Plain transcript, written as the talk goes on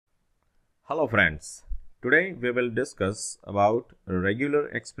Hello friends, today we will discuss about regular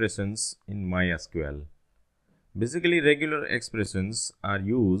expressions in MySQL. Basically, regular expressions are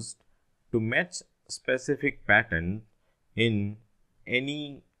used to match specific pattern in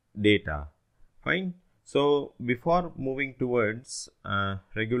any data. Fine. So before moving towards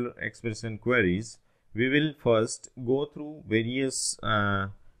regular expression queries, we will first go through various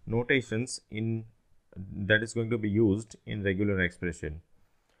notations in that is going to be used in regular expression.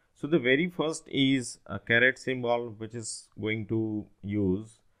 So the very first is a caret symbol, which is going to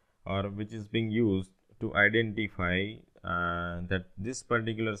use or which is being used to identify that this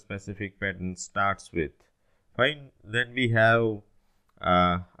particular specific pattern starts with. Fine. Then we have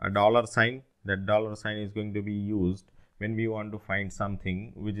a dollar sign. That dollar sign is going to be used when we want to find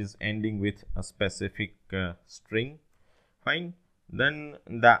something which is ending with a specific string. Fine. Then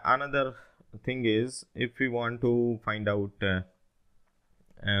the another thing is, if we want to find out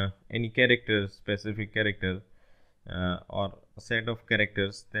any character, specific character or a set of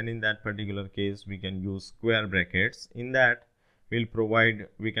characters, then in that particular case we can use square brackets. In that we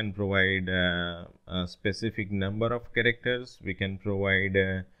can provide a specific number of characters. We can provide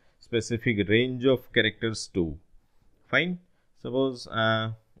a specific range of characters too. Fine. Suppose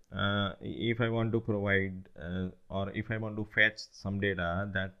if I want to provide or if I want to fetch some data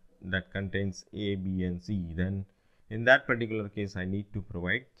that contains A, B and C, then in that particular case I need to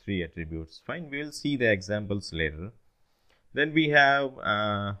provide 3 attributes. Fine. We will see the examples later. Then we have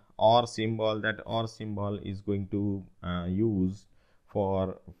OR symbol. That OR symbol is going to use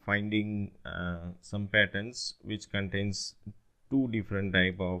for finding some patterns which contains two different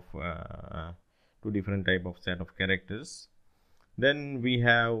type of set of characters. Then we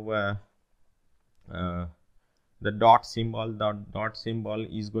have the dot symbol. Dot symbol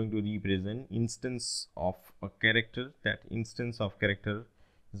is going to represent instance of a character. That instance of character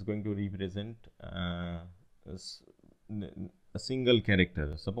is going to represent a single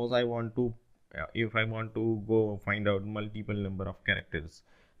character. Suppose I want to if I want to go find out multiple number of characters,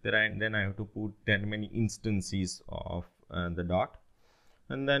 then I have to put that many instances of the dot,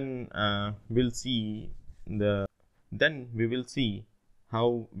 and then we will see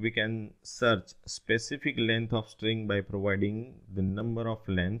how we can search specific length of string by providing the number of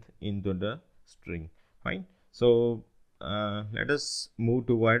length into the string. Fine. So let us move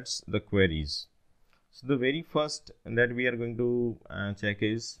towards the queries. So the very first that we are going to check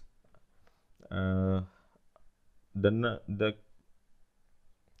is the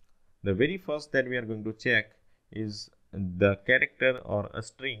very first that we are going to check is the character or a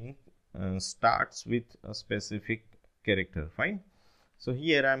string starts with a specific character. Fine. So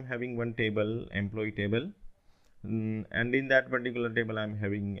here I am having one table, employee table, and in that particular table I am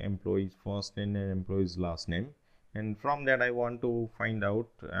having employee's first name and employee's last name, and from that I want to find out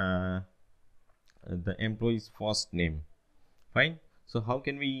the employee's first name. Fine. So how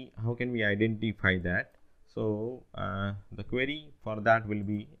can we identify that? So the query for that will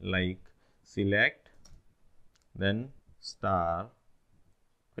be like select, then star,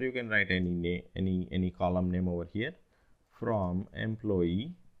 or you can write any column name over here, from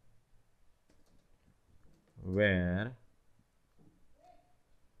employee where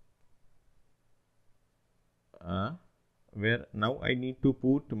now I need to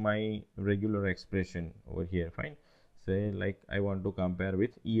put my regular expression over here. Fine. Say like I want to compare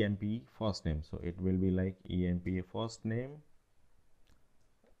with EMP first name, so it will be like EMP first name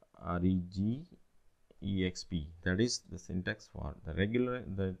REGEXP. That is the syntax for the regular,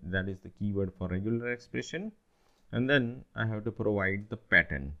 that is the keyword for regular expression, and then I have to provide the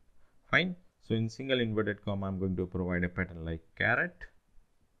pattern. Fine. So in single inverted comma I'm going to provide a pattern like caret,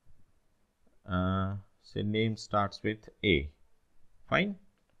 say name starts with A. Fine.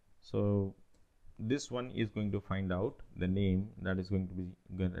 So this one is going to find out the name that is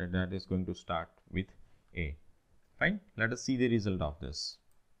going to start with A. Fine. Let us see the result of this.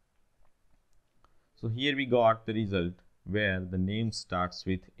 So here we got the result where the name starts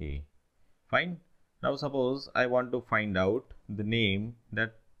with A. Fine. Now suppose I want to find out the name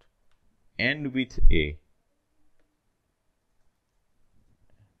that end with A.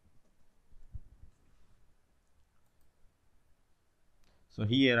 So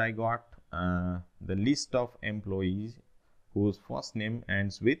here I got the list of employees whose first name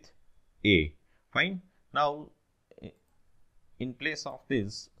ends with A. Fine. Now in place of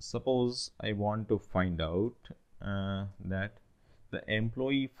this, suppose I want to find out that the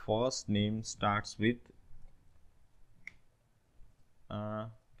employee first name starts with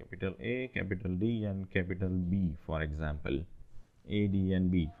capital A, capital D and capital B, for example, A, D and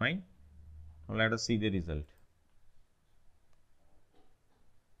B. Fine. Now let us see the result.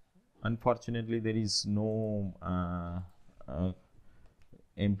 unfortunately there is no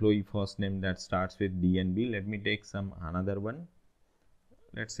employee first name that starts with D and B. Let me take some another one.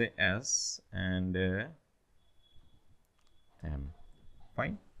 Let's say S and M.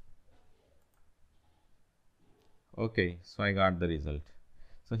 Fine. Okay, so I got the result.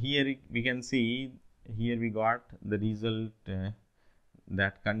 So here we can see, here we got the result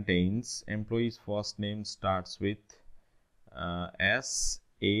that contains employee's first name starts with S,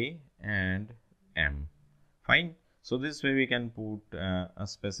 A and M. Fine. So this way we can put a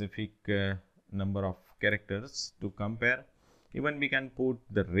specific number of characters to compare. Even we can put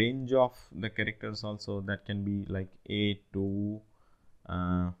the range of the characters also, that can be like A to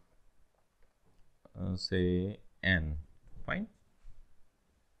say N. Fine.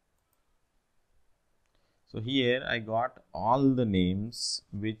 So here I got all the names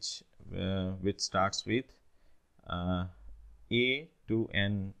which starts with A to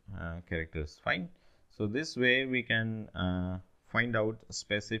N characters. Fine. So this way we can find out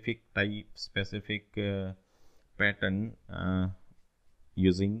specific type, specific pattern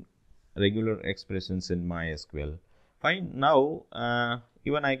using regular expressions in MySQL. Fine. Now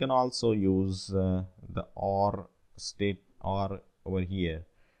even I can also use the OR state OR over here.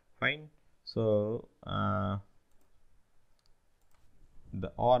 Fine. So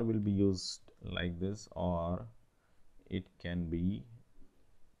the OR will be used like this, or it can be,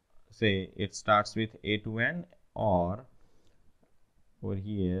 say it starts with A to N, or over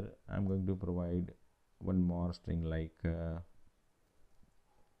here I'm going to provide one more string like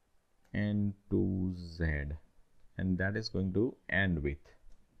N to Z, and that is going to end with.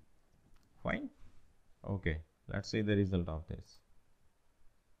 Fine. Okay, let's see the result of this.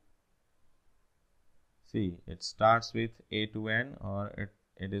 See, it starts with A to N, or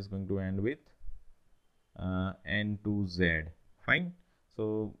it is going to end with N to Z. Fine.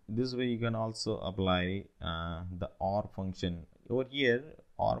 So this way you can also apply the OR function. Over here,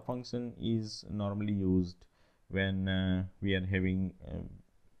 OR function is normally used when we are having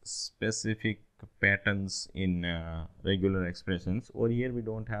specific patterns in regular expressions. Over here we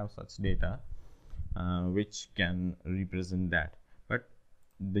don't have such data which can represent that, but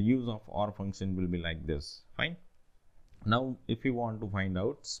the use of OR function will be like this. Fine. Now if you want to find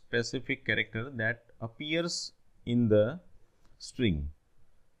out specific character that appears in the string,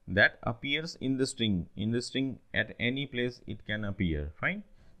 at any place it can appear. Fine.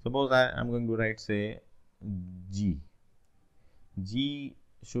 Suppose I am going to write, say, G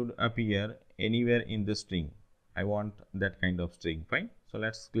should appear anywhere in the string. I want that kind of string. Fine. So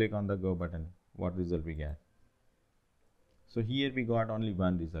let's click on the go button. What result we get? So here we got only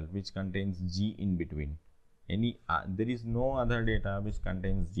one result which contains G in between. There is no other data which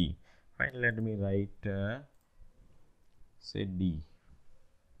contains G. Fine. Let me write say D.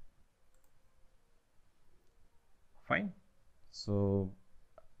 Fine. So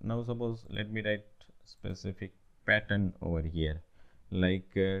now suppose let me write specific pattern over here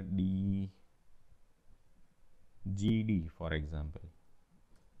like GD for example.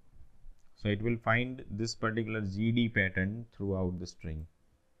 So it will find this particular GD pattern throughout the string.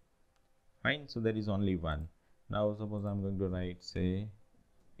 Fine. So there is only one. Now suppose I'm going to write, say,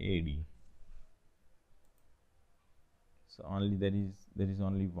 AD. So only there is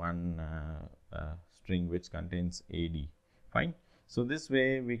only one string which contains AD. Fine. So this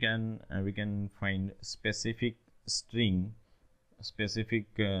way we can find specific string, specific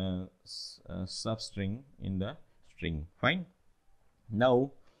substring in the string. Fine.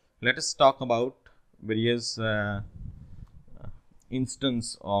 Now let us talk about various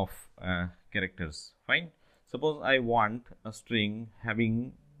instance of characters. Fine. Suppose I want a string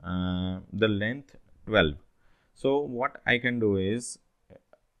having the length 12. So what I can do is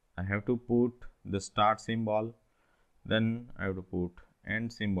I have to put the start symbol, then I have to put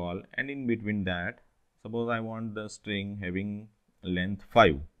end symbol, and in between that, suppose I want the string having length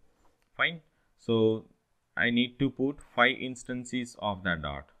 5. Fine. So I need to put 5 instances of that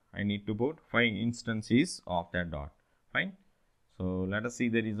dot. Fine. So let us see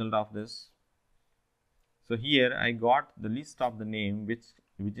the result of this. So here I got the list of the name which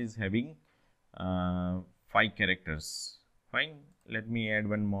is having 5 characters. Fine. Let me add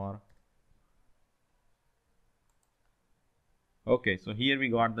one more. Okay, so here we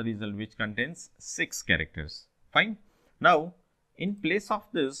got the result which contains 6 characters. Fine. Now in place of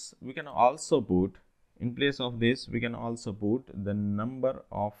this we can also put the number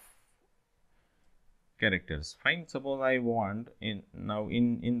of characters. Fine. Suppose I want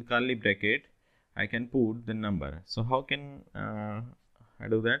in curly bracket I can put the number. So how can I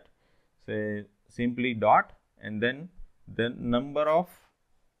do that? Say simply dot and then the number of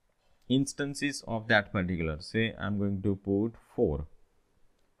instances of that particular. Say I'm going to put 4.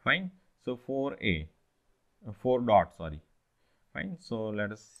 Fine. So 4a, 4 dot, sorry. Fine. So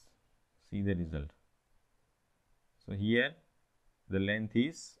let us see the result. So here the length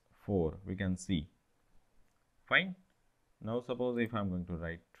is 4, we can see. Fine. Now suppose if I'm going to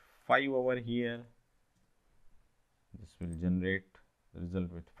write 5 over here, this will generate the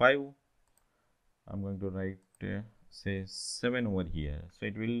result with 5. I'm going to write say 7 over here, so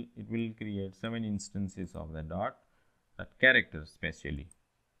it will create 7 instances of the dot, that character specially.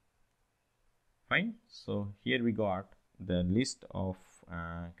 Fine. So here we got the list of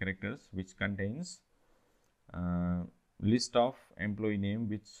characters which contains list of employee name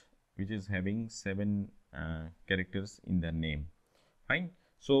which is having 7 characters in the name. Fine.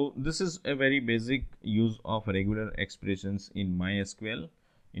 So this is a very basic use of regular expressions in MySQL.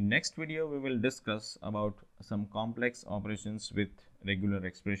 In next video we will discuss about some complex operations with regular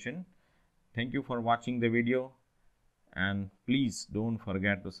expression. Thank you for watching the video, and please don't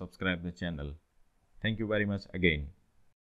forget to subscribe the channel. Thank you very much again.